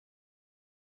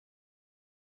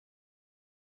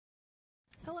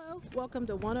Hello, welcome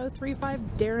to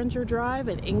 1035 Derringer Drive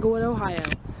in Englewood, Ohio.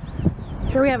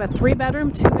 Here we have a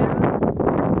 3-bedroom,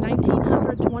 2-bath,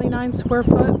 1,929 square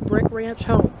foot brick ranch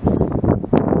home.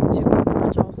 2-car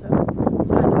garage also.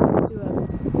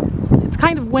 It's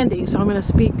kind of windy, so I'm going to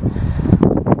speak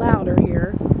louder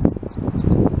here.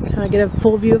 Kind of get a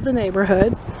full view of the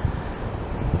neighborhood.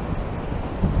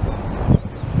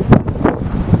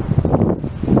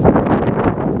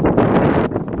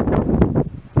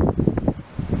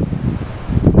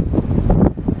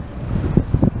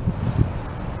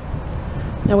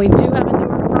 Now we do have a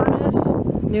newer furnace,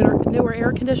 newer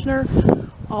air conditioner,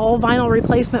 all vinyl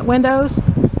replacement windows.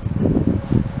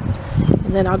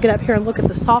 And then I'll get up here and look at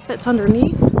the soffits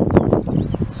underneath.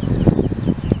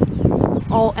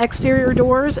 All exterior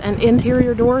doors and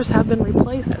interior doors have been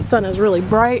replaced. That sun is really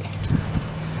bright.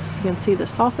 You can see the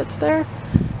soffits there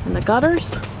and the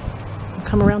gutters. I'll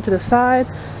come around to the side,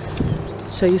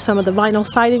 show you some of the vinyl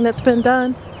siding that's been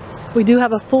done. We do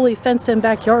have a fully fenced in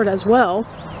backyard as well.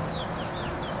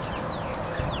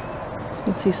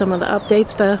 You can see some of the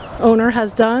updates the owner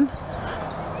has done.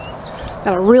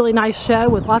 Got a really nice shed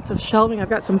with lots of shelving. I've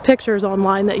got some pictures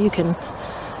online that you can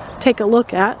take a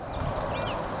look at.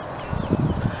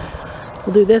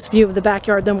 We'll do this view of the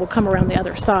backyard, then we'll come around the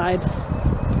other side.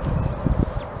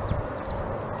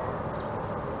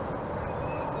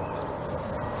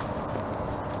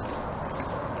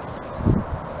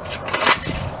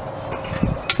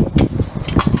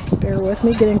 Bear with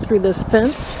me getting through this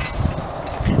fence.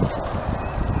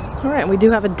 Alright, we do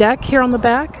have a deck here on the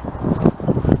back.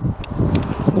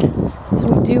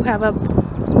 And we do have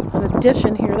an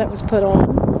addition here that was put on.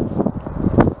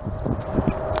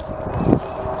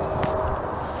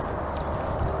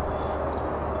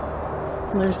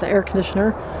 And there's the air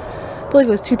conditioner. I believe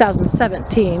it was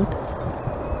 2017.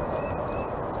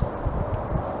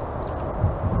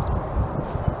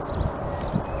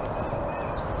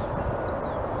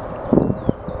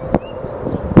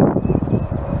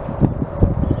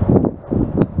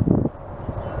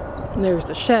 And there's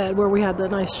the shed where we had the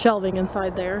nice shelving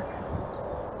inside there.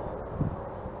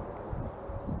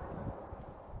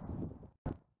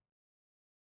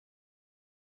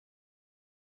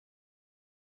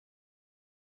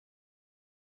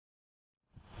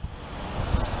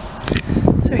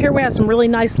 So here we have some really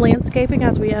nice landscaping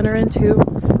as we enter into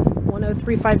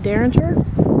 1035 Derringer.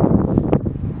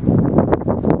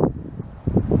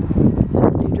 See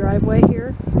the new driveway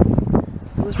here.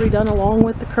 It was redone along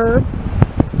with the curb.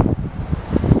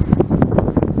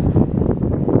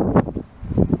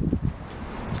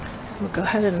 We'll go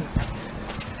ahead and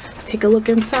take a look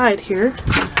inside here.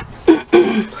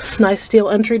 Nice steel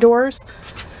entry doors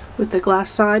with the glass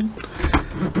side.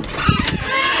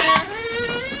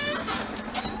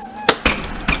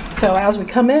 So as we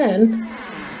come in,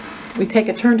 we take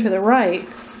a turn to the right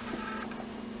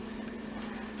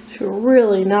to a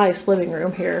really nice living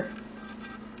room here.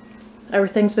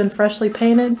 Everything's been freshly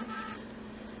painted,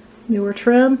 newer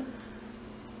trim.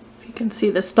 You can see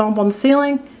the stomp on the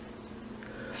ceiling.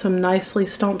 Some nicely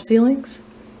stomped ceilings.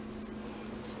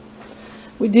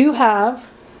 We do have,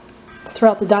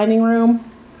 throughout the dining room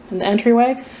and the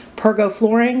entryway, pergo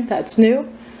flooring that's new.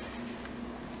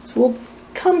 So we'll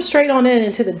come straight on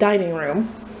into the dining room.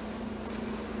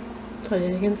 So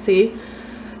you can see,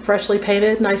 freshly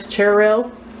painted, nice chair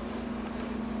rail.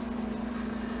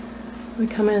 We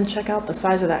come in and check out the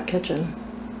size of that kitchen.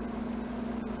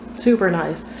 Super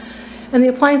nice. And the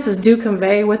appliances do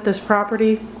convey with this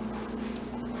property.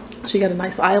 So you got a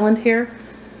nice island here.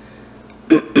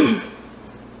 Do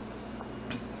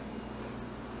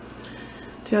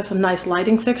have some nice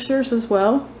lighting fixtures as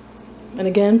well. And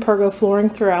again, pergo flooring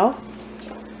throughout.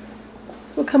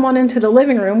 We'll come on into the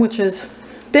living room, which has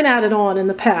been added on in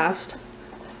the past.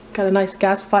 Got a nice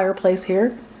gas fireplace here.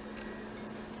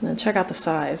 And then check out the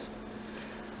size.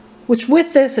 Which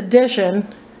with this addition,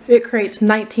 it creates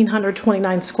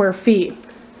 1,929 square feet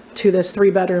to this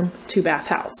 3-bedroom, 2-bath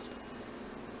house.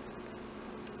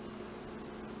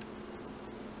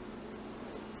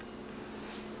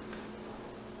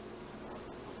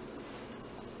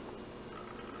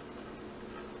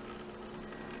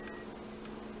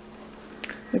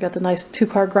 We got the nice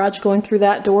 2-car garage going through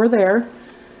that door there.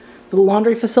 The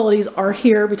laundry facilities are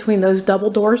here between those double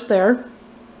doors there.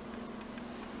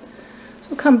 So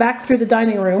we'll come back through the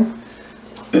dining room.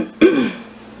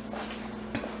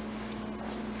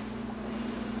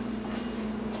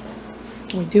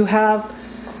 We do have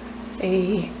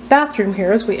a bathroom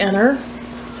here as we enter.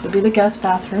 So it'll be the guest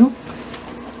bathroom.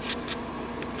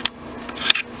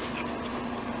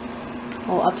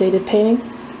 All updated painting.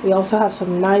 We also have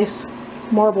some nice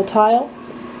marble tile.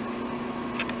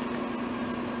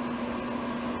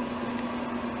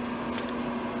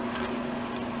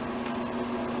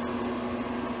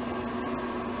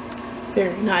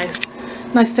 Very nice.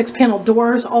 Nice 6-panel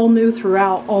doors, all new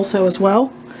throughout also as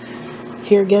well.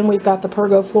 Here again, we've got the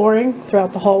pergo flooring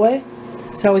throughout the hallway.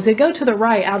 So as you go to the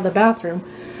right out of the bathroom,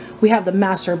 we have the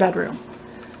master bedroom.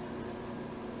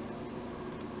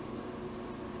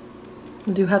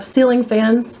 We do have ceiling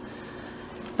fans,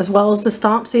 as well as the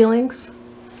stomp ceilings.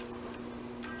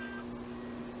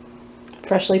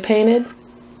 Freshly painted.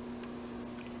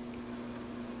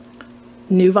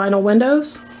 New vinyl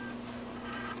windows.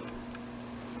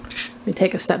 Let me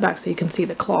take a step back so you can see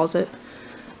the closet.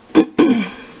 So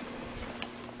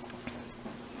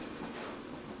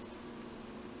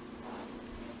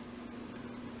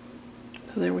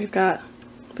there we've got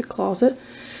the closet.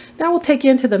 Now we'll take you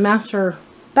into the master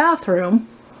bathroom.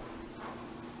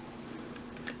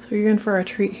 So you're in for a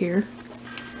treat here.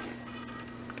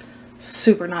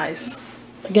 Super nice.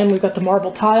 Again, we've got the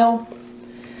marble tile.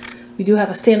 We do have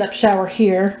a stand-up shower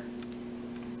here.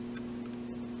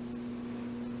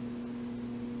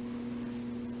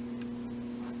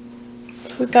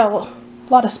 So we've got a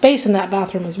lot of space in that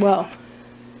bathroom as well.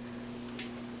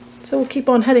 So we'll keep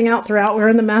on heading out throughout. We're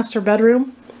in the master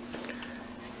bedroom.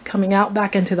 Coming out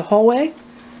back into the hallway.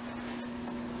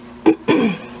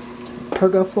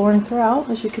 Pergo flooring throughout,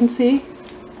 as you can see.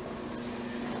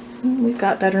 And we've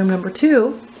got bedroom number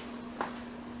 2.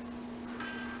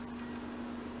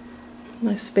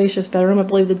 Nice spacious bedroom. I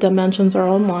believe the dimensions are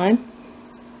online.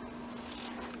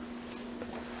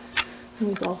 And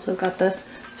we've also got the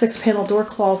 6-panel door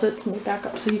closets. Let me back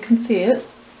up so you can see it.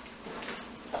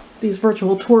 These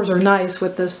virtual tours are nice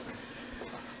with this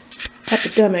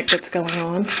epidemic that's going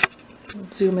on. So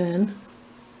zoom in.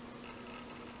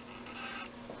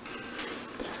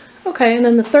 Okay, and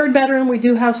then the 3rd bedroom, we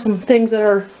do have some things that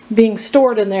are being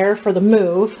stored in there for the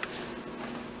move.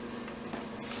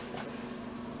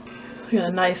 So we got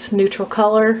a nice neutral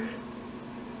color.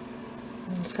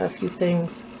 And it's got a few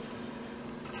things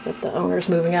that the owner's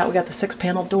moving out. We got the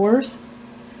 6-panel doors.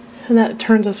 And that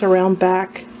turns us around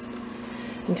back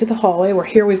into the hallway, where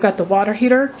here we've got the water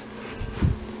heater.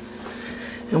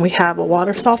 And we have a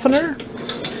water softener.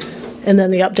 And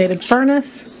then the updated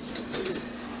furnace.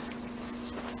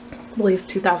 I believe it's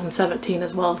 2017,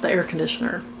 as well as the air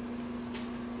conditioner.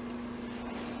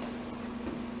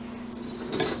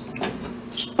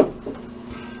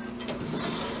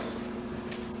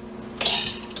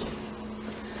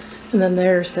 And then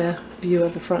there's the view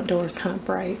of the front door, kind of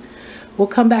bright. We'll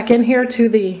come back in here to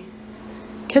the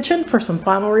kitchen for some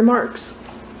final remarks.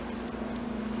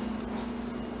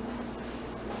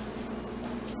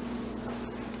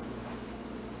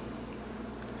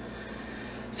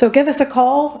 So give us a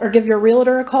call, or give your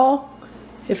realtor a call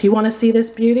if you want to see this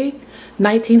beauty.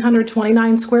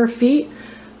 1,929 square feet,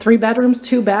 3 bedrooms,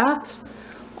 2 baths,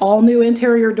 all new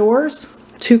interior doors,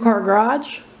 2-car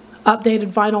garage,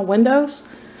 updated vinyl windows,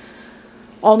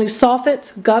 all new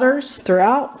soffits, gutters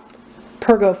throughout,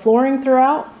 pergo flooring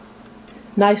throughout,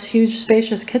 nice huge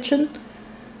spacious kitchen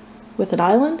with an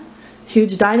island,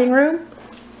 huge dining room,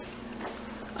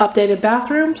 updated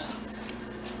bathrooms.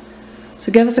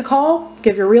 So give us a call,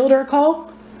 give your realtor a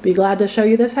call. Be glad to show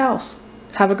you this house.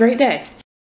 Have a great day.